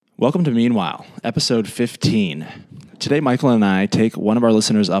Welcome to Meanwhile, episode 15. Today, Michael and I take one of our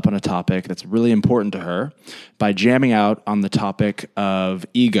listeners up on a topic that's really important to her by jamming out on the topic of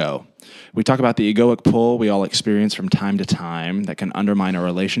ego. We talk about the egoic pull we all experience from time to time that can undermine our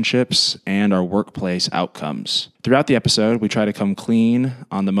relationships and our workplace outcomes. Throughout the episode, we try to come clean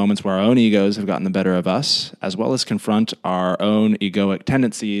on the moments where our own egos have gotten the better of us, as well as confront our own egoic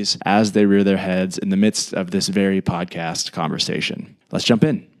tendencies as they rear their heads in the midst of this very podcast conversation. Let's jump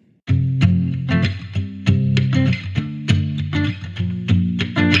in.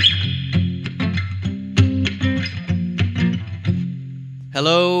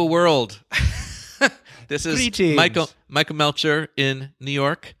 Hello, world. This is Greetings. Michael Melcher in New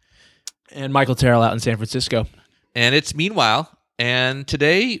York. And Michael Terrell out in San Francisco. And it's Meanwhile. And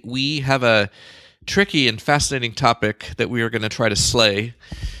today we have a tricky and fascinating topic that we are going to try to slay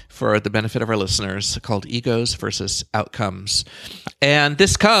for the benefit of our listeners called egos versus outcomes. And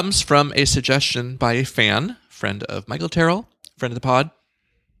this comes from a suggestion by a friend of Michael Terrell, friend of the pod,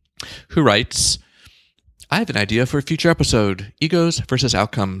 who writes, I have an idea for a future episode, egos versus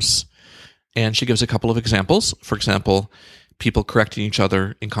outcomes. And she gives a couple of examples. For example, people correcting each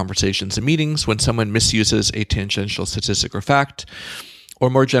other in conversations and meetings when someone misuses a tangential statistic or fact, or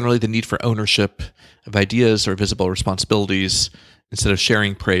more generally, the need for ownership of ideas or visible responsibilities instead of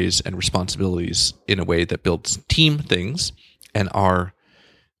sharing praise and responsibilities in a way that builds team things. And our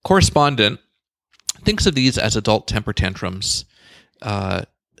correspondent thinks of these as adult temper tantrums, the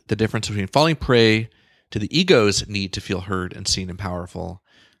difference between falling prey to the ego's need to feel heard and seen and powerful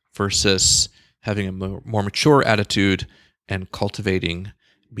versus having a more mature attitude and cultivating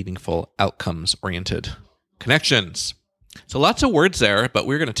meaningful outcomes-oriented connections. So lots of words there, but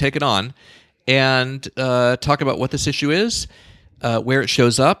we're going to take it on and talk about what this issue is, where it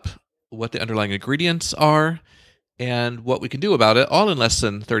shows up, what the underlying ingredients are, and what we can do about it, all in less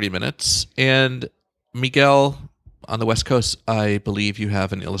than 30 minutes. And Miguel, on the West Coast, I believe you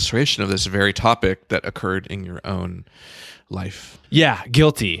have an illustration of this very topic that occurred in your own life. Yeah,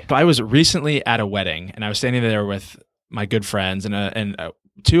 guilty. I was recently at a wedding, and I was standing there with my good friends, and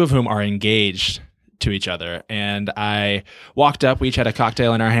two of whom are engaged to each other. And I walked up. We each had a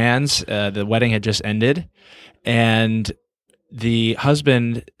cocktail in our hands. The wedding had just ended, and the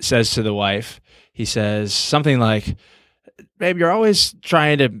husband says to the wife, he says something like, "Babe, you're always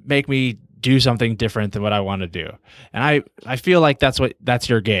trying to make me do something different than what I want to do." And I feel like that's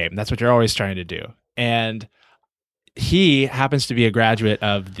your game. That's what you're always trying to do. And he happens to be a graduate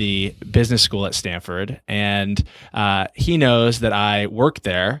of the business school at Stanford. And he knows that I work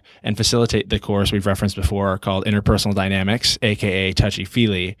there and facilitate the course we've referenced before called Interpersonal Dynamics, aka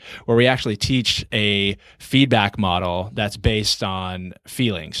Touchy-Feely, where we actually teach a feedback model that's based on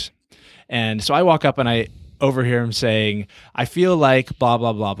feelings. And so I walk up and I overhear him saying, "I feel like blah,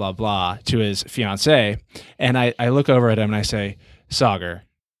 blah, blah, blah, blah," to his fiance. And I look over at him and I say, "Sagar,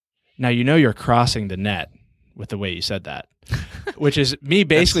 now you know you're crossing the net with the way you said that," which is me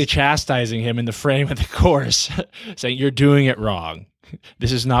basically chastising him in the frame of the course, saying, "You're doing it wrong.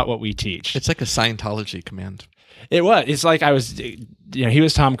 This is not what we teach." It's like a Scientology command. It was. It's like I was, he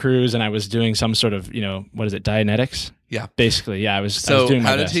was Tom Cruise and I was doing some sort of, what is it, Dianetics? Yeah. Basically, yeah. I was So doing my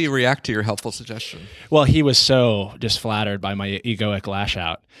how did best. he react to your helpful suggestion? Well, he was so just flattered by my egoic lash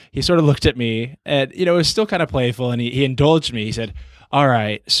out. He sort of looked at me and, it was still kind of playful, and he indulged me. He said, "All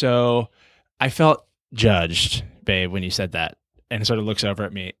right, so I felt judged, babe, when you said that," and sort of looks over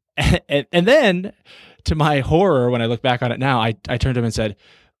at me. And then, to my horror, when I look back on it now, I turned to him and said,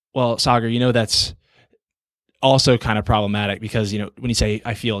 "Well, Sagar, that's also kind of problematic because, when you say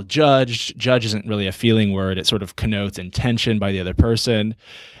I feel judged, judge isn't really a feeling word. It sort of connotes intention by the other person."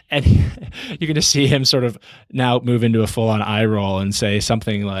 And you can just see him sort of now move into a full-on eye roll and say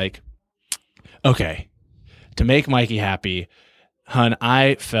something like, "Okay, to make Mikey happy, hun,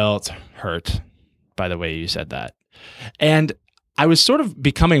 I felt hurt by the way you said that." And I was sort of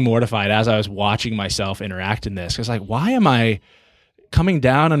becoming mortified as I was watching myself interact in this. Because why am I coming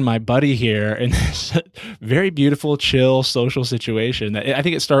down on my buddy here in this very beautiful, chill, social situation? I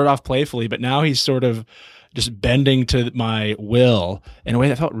think it started off playfully, but now he's sort of just bending to my will in a way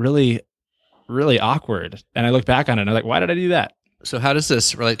that felt really, really awkward. And I look back on it and I'm like, why did I do that? So how does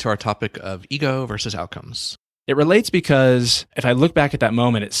this relate to our topic of ego versus outcomes? It relates because if I look back at that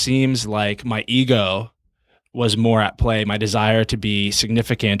moment, it seems like my ego was more at play. My desire to be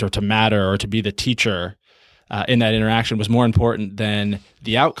significant or to matter or to be the teacher in that interaction was more important than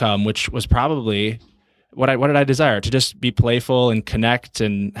the outcome, which was probably what did I desire? To just be playful and connect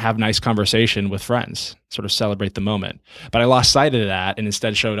and have nice conversation with friends, sort of celebrate the moment. But I lost sight of that and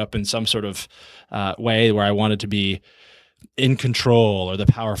instead showed up in some sort of way where I wanted to be in control or the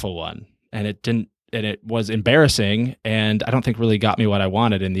powerful one. And it was embarrassing, and I don't think really got me what I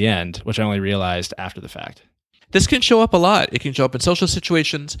wanted in the end, which I only realized after the fact. This can show up a lot. It can show up in social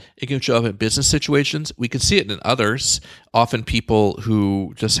situations. It can show up in business situations. We can see it in others. Often people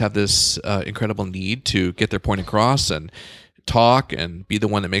who just have this incredible need to get their point across and talk and be the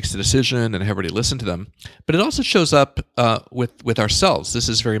one that makes the decision and have everybody listen to them. But it also shows up with ourselves. This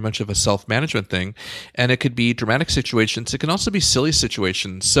is very much of a self-management thing. And it could be dramatic situations. It can also be silly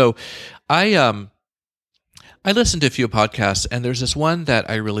situations. So I listened to a few podcasts, and there's this one that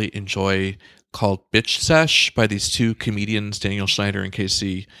I really enjoy called Bitch Sesh by these two comedians, Daniel Schneider and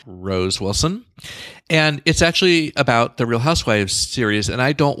Casey Rose Wilson. And it's actually about the Real Housewives series, and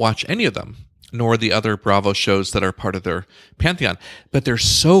I don't watch any of them, nor the other Bravo shows that are part of their pantheon. But they're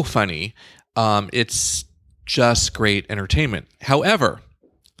so funny. It's just great entertainment. However,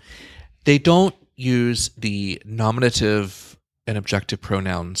 they don't use the nominative and objective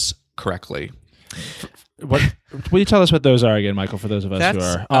pronouns correctly. Will you tell us what those are again, Michael, for those of us who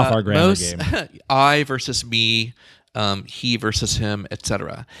are off our grammar game? I versus me, he versus him,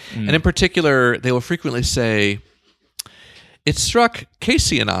 etc. And in particular, they will frequently say, it struck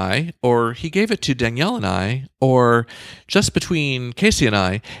Casey and I, or he gave it to Danielle and I, or just between Casey and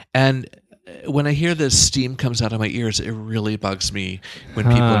I. And when I hear this steam comes out of my ears, it really bugs me when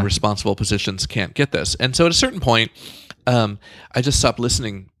people in responsible positions can't get this. And so at a certain point, I just stopped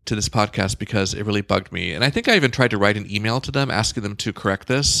listening to this podcast because it really bugged me. And I think I even tried to write an email to them asking them to correct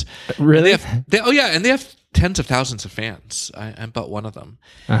this. Really? And they have tens of thousands of fans. I'm but one of them.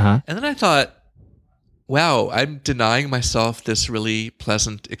 And then I thought, wow, I'm denying myself this really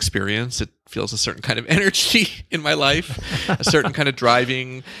pleasant experience. It feels a certain kind of energy in my life, a certain kind of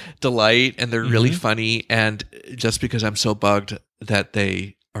driving delight, and they're really funny. And just because I'm so bugged that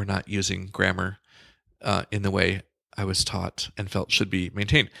they are not using grammar in the way I was taught and felt should be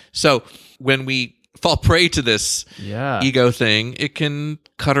maintained. So when we fall prey to this ego thing, it can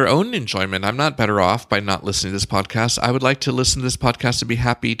cut our own enjoyment. I'm not better off by not listening to this podcast. I would like to listen to this podcast and be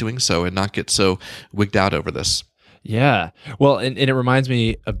happy doing so and not get so wigged out over this. Yeah. Well, and it reminds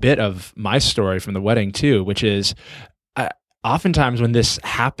me a bit of my story from the wedding too, which is oftentimes when this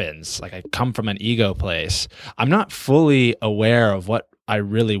happens, like I come from an ego place, I'm not fully aware of what I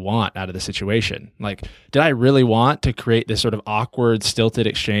really want out of the situation. Like, did I really want to create this sort of awkward, stilted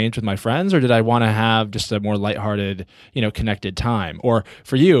exchange with my friends, or did I want to have just a more lighthearted, connected time? Or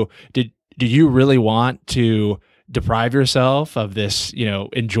for you, did you really want to deprive yourself of this,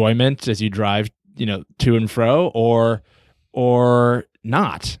 enjoyment as you drive, to and fro, or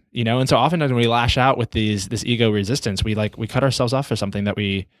not? And so oftentimes when we lash out with this ego resistance, we cut ourselves off for something that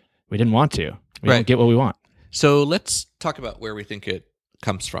we didn't want to. We don't get what we want. So let's talk about where we think it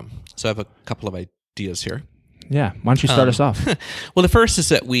comes from. So I have a couple of ideas here. Yeah. Why don't you start us off? Well, the first is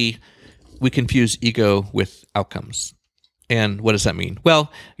that we confuse ego with outcomes. And what does that mean?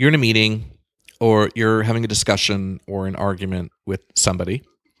 Well, you're in a meeting or you're having a discussion or an argument with somebody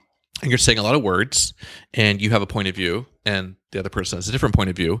and you're saying a lot of words and you have a point of view and the other person has a different point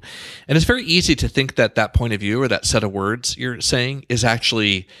of view. And it's very easy to think that that point of view or that set of words you're saying is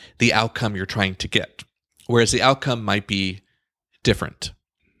actually the outcome you're trying to get. Whereas the outcome might be different.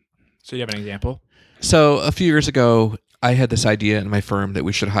 So you have an example? So a few years ago, I had this idea in my firm that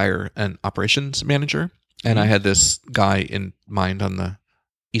we should hire an operations manager. And I had this guy in mind on the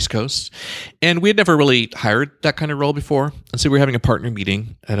East Coast. And we had never really hired that kind of role before. And so we were having a partner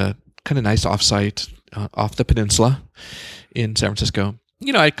meeting at a kind of nice offsite off the peninsula in San Francisco.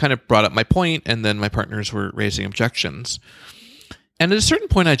 I kind of brought up my point, and then my partners were raising objections. And at a certain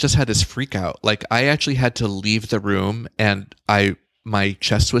point, I just had this freak out. Like, I actually had to leave the room, and my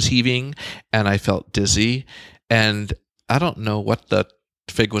chest was heaving, and I felt dizzy. And I don't know what the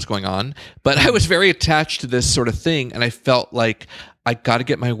fig was going on, but I was very attached to this sort of thing, and I felt like I got to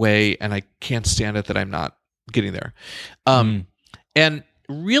get my way, and I can't stand it that I'm not getting there. And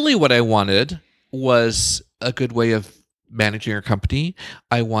really what I wanted was a good way of managing our company.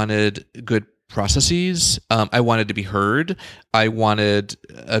 I wanted good processes. I wanted to be heard. I wanted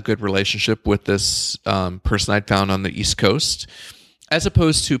a good relationship with this person I'd found on the East Coast, as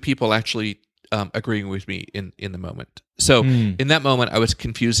opposed to people actually agreeing with me in the moment. So in that moment, I was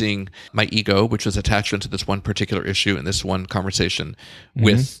confusing my ego, which was attachment to this one particular issue in this one conversation,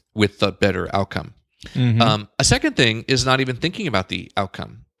 with the better outcome. A second thing is not even thinking about the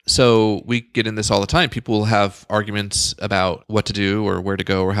outcome. So we get in this all the time. People will have arguments about what to do or where to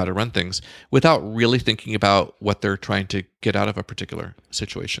go or how to run things without really thinking about what they're trying to get out of a particular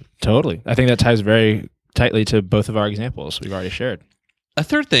situation. Totally. I think that ties very tightly to both of our examples we've already shared. A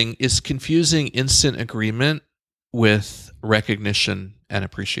third thing is confusing instant agreement with recognition and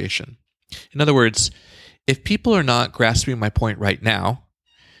appreciation. In other words, if people are not grasping my point right now,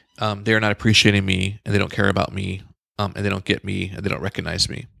 they're not appreciating me, and they don't care about me, and they don't get me, and they don't recognize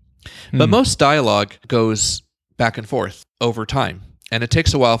me. But most dialogue goes back and forth over time. And it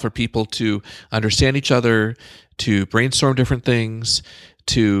takes a while for people to understand each other, to brainstorm different things,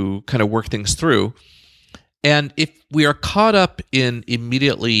 to kind of work things through. And if we are caught up in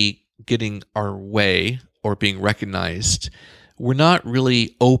immediately getting our way or being recognized, we're not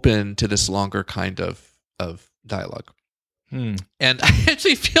really open to this longer kind of dialogue. And I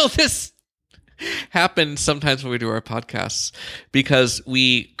actually feel this happen sometimes when we do our podcasts, because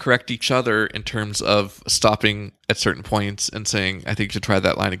we correct each other in terms of stopping at certain points and saying, I think you should try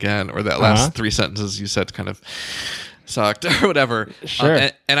that line again, or that last 3 sentences you said kind of sucked, or whatever. Sure.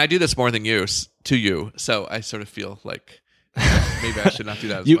 And I do this more than to you, so I sort of feel like maybe I should not do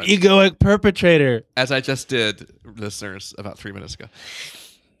that as You much egoic perpetrator. as I just did, listeners, about 3 minutes ago.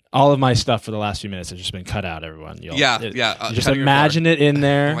 All of my stuff for the last few minutes has just been cut out, everyone. Just cutting your imagine it in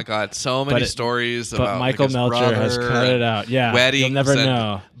there. Oh my God, so many stories But about Michael his Melcher has brother cut it and out. Yeah. weddings You'll never and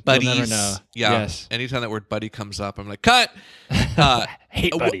know. buddies. You'll never know. Yeah. Yes. Anytime that word buddy comes up, I'm like, cut.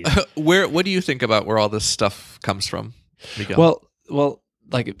 Hate buddies. What do you think about where all this stuff comes from, Miguel? Well,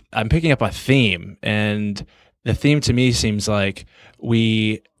 like I'm picking up a theme, and the theme to me seems like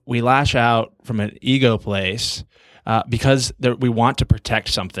we lash out from an ego place because we want to protect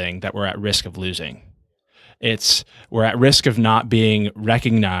something that we're at risk of losing. We're at risk of not being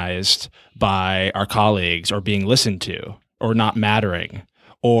recognized by our colleagues, or being listened to, or not mattering,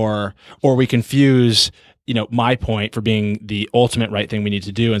 or we confuse my point for being the ultimate right thing we need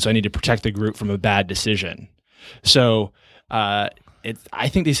to do, and so I need to protect the group from a bad decision. So I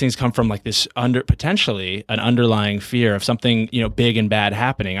think these things come from like this potentially an underlying fear of something big and bad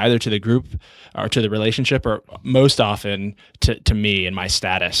happening, either to the group or to the relationship, or most often to me and my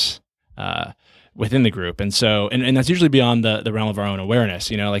status within the group. And so and that's usually beyond the realm of our own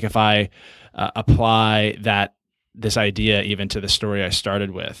awareness. Like if I apply this idea even to the story I started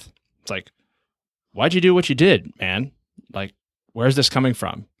with, it's like, why'd you do what you did, man? Like, where's this coming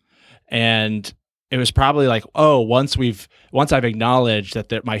from? And it was probably like, once I've acknowledged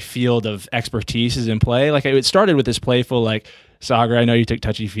that my field of expertise is in play, like it started with this playful, like, Sagar, I know you took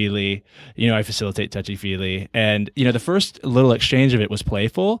touchy-feely, I facilitate touchy-feely. And, the first little exchange of it was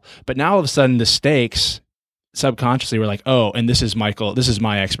playful, but now all of a sudden the stakes subconsciously were like, and this is Michael, this is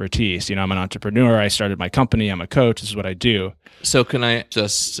my expertise. I'm an entrepreneur. I started my company. I'm a coach. This is what I do. So can I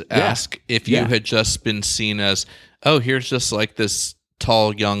just ask if you had just been seen as, here's just like this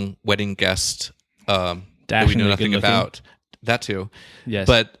tall, young wedding guest that we know nothing about, that too. Yes.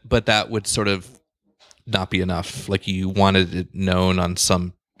 But that would sort of not be enough. Like you wanted it known on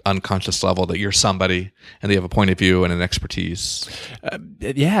some unconscious level that you're somebody and they have a point of view and an expertise.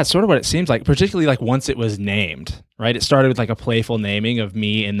 It's sort of what it seems like, particularly like once it was named, right? It started with like a playful naming of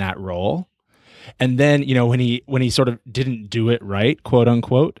me in that role. And then, when he sort of didn't do it right, quote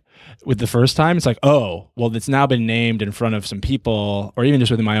unquote, with the first time, it's like, it's now been named in front of some people, or even just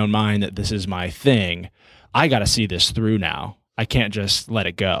within my own mind, that this is my thing. I got to see this through now. I can't just let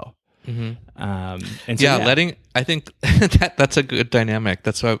it go. Mm-hmm. I think that's a good dynamic.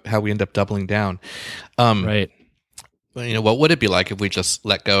 That's how we end up doubling down. Right. What would it be like if we just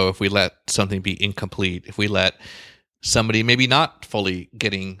let go, if we let something be incomplete, if we let somebody maybe not fully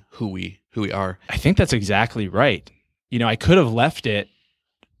getting who we are? I think that's exactly right. I could have left it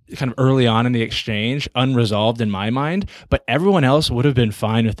kind of early on in the exchange unresolved in my mind, but everyone else would have been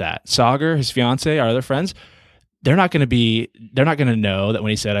fine with that. Sagar, his fiance, our other friends, they're not going to know that when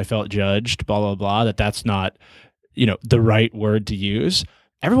he said I felt judged, blah, blah, blah, that's not, the right word to use.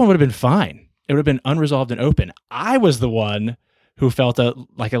 Everyone would have been fine. It would have been unresolved and open. I was the one who felt a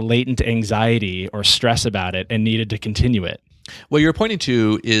latent anxiety or stress about it and needed to continue it. What you're pointing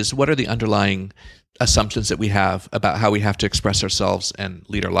to is, what are the underlying assumptions that we have about how we have to express ourselves and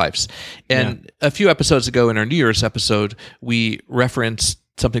lead our lives? And a few episodes ago in our New Year's episode, we referenced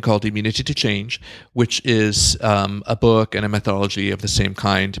something called Immunity to Change, which is a book and a methodology of the same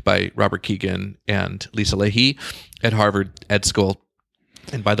kind by Robert Keegan and Lisa Leahy at Harvard Ed School.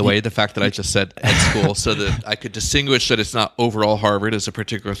 And by the way, the fact that I just said ed school so that I could distinguish that it's not overall Harvard as a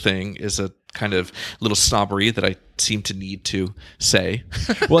particular thing is a kind of little snobbery that I seem to need to say.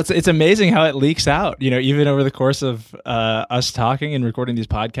 Well, it's amazing how it leaks out, even over the course of us talking and recording these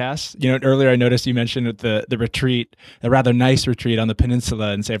podcasts. Earlier I noticed you mentioned the retreat, a rather nice retreat on the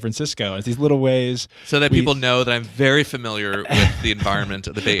peninsula in San Francisco. It's these little ways. So that people know that I'm very familiar with the environment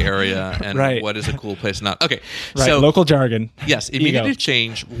of the Bay Area and what is a cool place or not. Okay. Right. So local jargon. Yes. Immunity to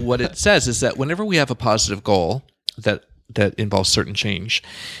Change, what it says is that whenever we have a positive goal, that involves certain change,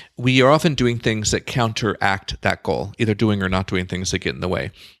 we are often doing things that counteract that goal, either doing or not doing things that get in the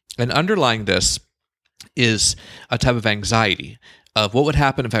way. And underlying this is a type of anxiety of what would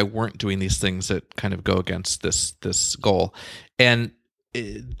happen if I weren't doing these things that kind of go against this goal. And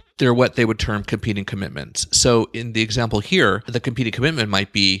they're what they would term competing commitments. So in the example here, the competing commitment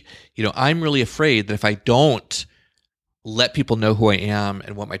might be, I'm really afraid that if I don't let people know who I am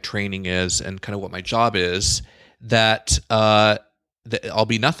and what my training is and kind of what my job is, that I'll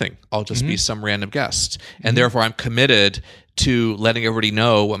be nothing. I'll just be some random guest. And therefore I'm committed to letting everybody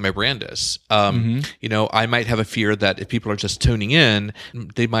know what my brand is. I might have a fear that if people are just tuning in,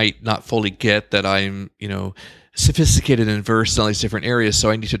 they might not fully get that I'm, sophisticated and versed in all these different areas. So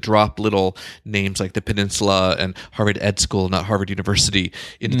I need to drop little names like the Peninsula and Harvard Ed School, not Harvard University,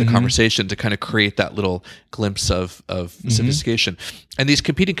 into the conversation to kind of create that little glimpse of sophistication. And these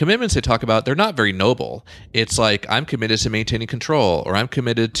competing commitments they talk about, they're not very noble. It's like, I'm committed to maintaining control, or I'm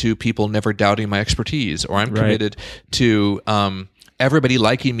committed to people never doubting my expertise, or I'm committed to everybody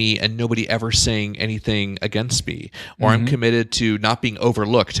liking me and nobody ever saying anything against me, or I'm committed to not being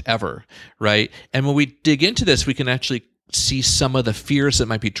overlooked ever, right? And when we dig into this, we can actually see some of the fears that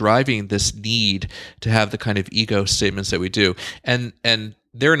might be driving this need to have the kind of ego statements that we do. And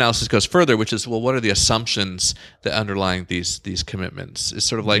their analysis goes further, which is, well, what are the assumptions that underlying these commitments? It's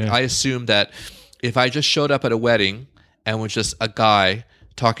sort of like, I assume that if I just showed up at a wedding and was just a guy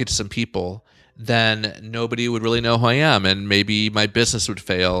talking to some people, then nobody would really know who I am, and maybe my business would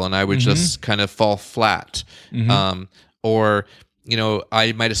fail and I would just kind of fall flat. Or,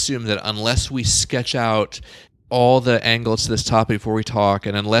 I might assume that unless we sketch out all the angles to this topic before we talk,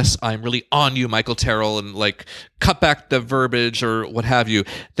 and unless I'm really on you, Michael Terrell, and like cut back the verbiage or what have you,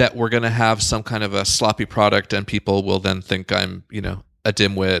 that we're going to have some kind of a sloppy product and people will then think I'm, a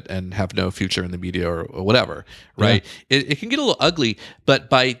dimwit and have no future in the media or whatever, right? Yeah. It can get a little ugly, but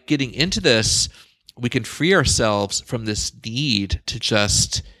by getting into this, we can free ourselves from this need to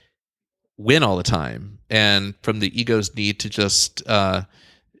just win all the time, and from the ego's need to just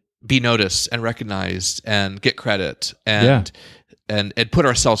be noticed and recognized and get credit and put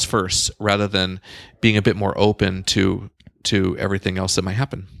ourselves first rather than being a bit more open to everything else that might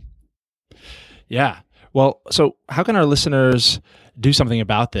happen. Yeah. Well, so how can our listeners do something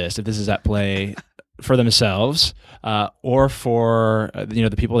about this if this is at play for themselves or for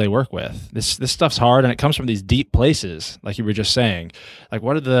the people they work with? This stuff's hard, and it comes from these deep places, like you were just saying. Like,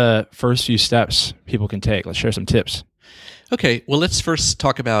 what are the first few steps people can take? Let's share some tips. Okay, well, let's first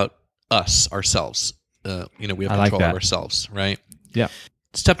talk about ourselves. We have control of ourselves, right? Yeah.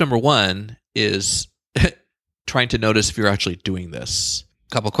 Step number one is trying to notice if you're actually doing this.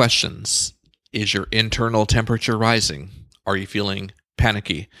 A couple questions. Is your internal temperature rising? Are you feeling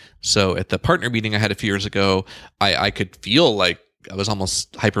panicky? So at the partner meeting I had a few years ago, I could feel like I was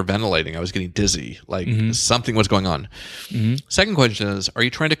almost hyperventilating. I was getting dizzy, like something was going on. Second question is, are you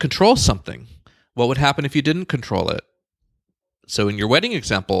trying to control something? What would happen if you didn't control it? So in your wedding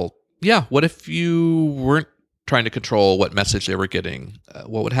example, what if you weren't trying to control what message they were getting?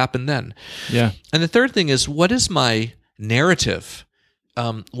 What would happen then? Yeah. And the third thing is, what is my narrative?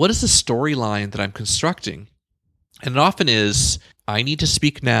 What is the storyline that I'm constructing? And it often is, I need to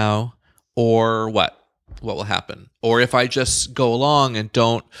speak now, or what will happen? Or if I just go along and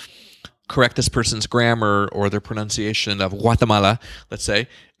don't correct this person's grammar or their pronunciation of Guatemala, let's say,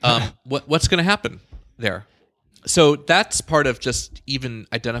 what's going to happen there? So that's part of just even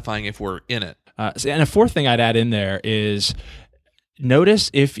identifying if we're in it. And a fourth thing I'd add in there is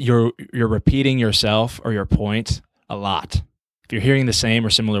notice if you're repeating yourself or your point a lot. If you're hearing the same or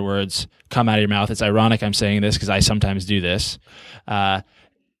similar words come out of your mouth, it's ironic I'm saying this because I sometimes do this. That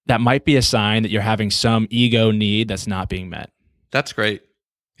might be a sign that you're having some ego need that's not being met. That's great.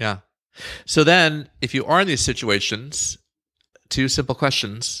 Yeah. So then if you are in these situations, 2 simple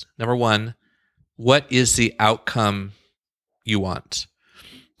questions. Number 1, what is the outcome you want?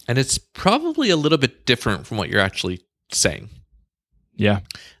 And it's probably a little bit different from what you're actually saying. Yeah.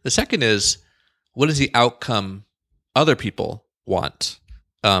 The second is, what is the outcome other people want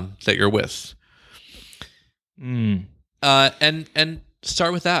that you're with? And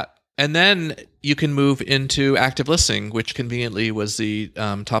start with that. And then you can move into active listening, which conveniently was the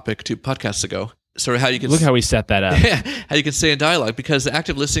topic 2 podcasts ago. Sort of how you can look how we set that up. How you can stay in dialogue, because the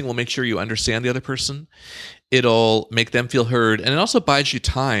active listening will make sure you understand the other person. It'll make them feel heard, and it also buys you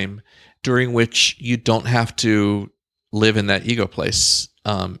time during which you don't have to live in that ego place.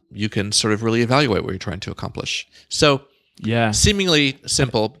 You can sort of really evaluate what you're trying to accomplish. So, yeah, seemingly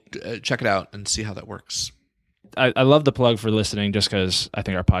simple. Check it out and see how that works. I love the plug for listening just because I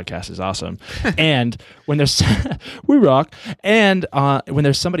think our podcast is awesome. And when there's we rock. And when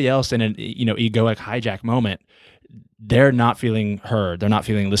there's somebody else in an egoic hijack moment, they're not feeling heard, they're not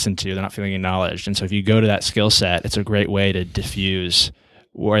feeling listened to, they're not feeling acknowledged. And so if you go to that skill set, it's a great way to diffuse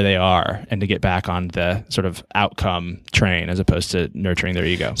where they are and to get back on the sort of outcome train as opposed to nurturing their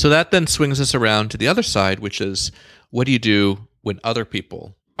ego. So that then swings us around to the other side, which is, what do you do when other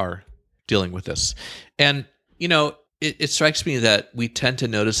people are dealing with this? And, it strikes me that we tend to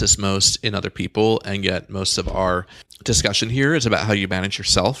notice this most in other people, and yet most of our discussion here is about how you manage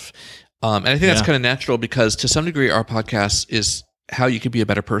yourself. And I think that's kind of natural, because to some degree our podcast is how you can be a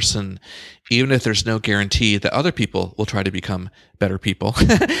better person, even if there's no guarantee that other people will try to become better people.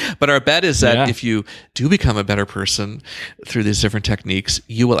 But our bet is that if you do become a better person through these different techniques,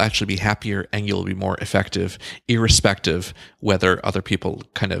 you will actually be happier and you'll be more effective, irrespective whether other people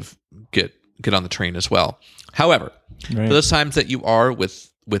kind of get on the train as well. However, for those times that you are with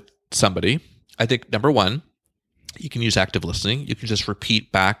somebody, I think number one, you can use active listening. You can just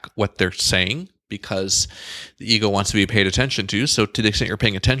repeat back what they're saying, because the ego wants to be paid attention to. So to the extent you're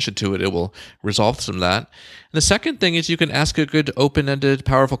paying attention to it, it will resolve some of that. And the second thing is you can ask a good open-ended,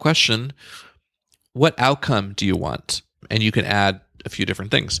 powerful question. What outcome do you want? And you can add a few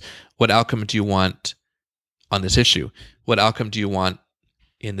different things. What outcome do you want on this issue? What outcome do you want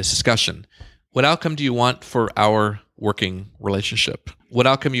in this discussion? What outcome do you want for our working relationship? What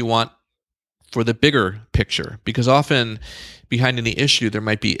outcome you want for the bigger picture? Because often behind any issue, there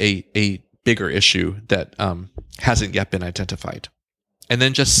might be a bigger issue that hasn't yet been identified. And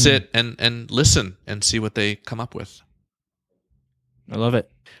then just sit and listen and see what they come up with. I love it.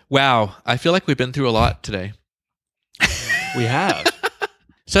 Wow. I feel like we've been through a lot today. We have.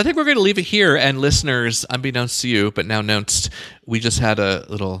 So I think we're going to leave it here. And listeners, unbeknownst to you, but now announced, we just had a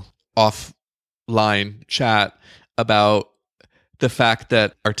little offline chat about the fact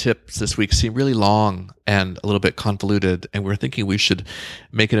that our tips this week seem really long and a little bit convoluted, and we're thinking we should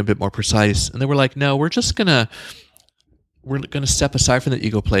make it a bit more precise. And then we're like, no, we're gonna step aside from the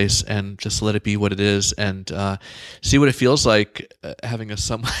ego place and just let it be what it is, and see what it feels like having a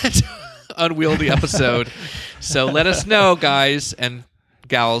somewhat unwieldy episode. So let us know, guys and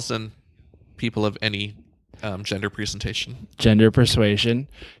gals and people of any gender presentation. Gender persuasion.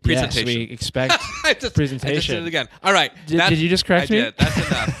 Presentation. Yes, we expect presentation. I just did it again. All right. Did you just correct me? I did. That's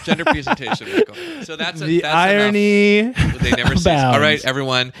enough. Gender presentation, Michael. So that's the that's irony. Enough. They never cease. abounds. All right,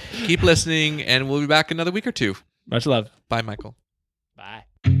 everyone. Keep listening, and we'll be back in another week or two. Much love. Bye, Michael.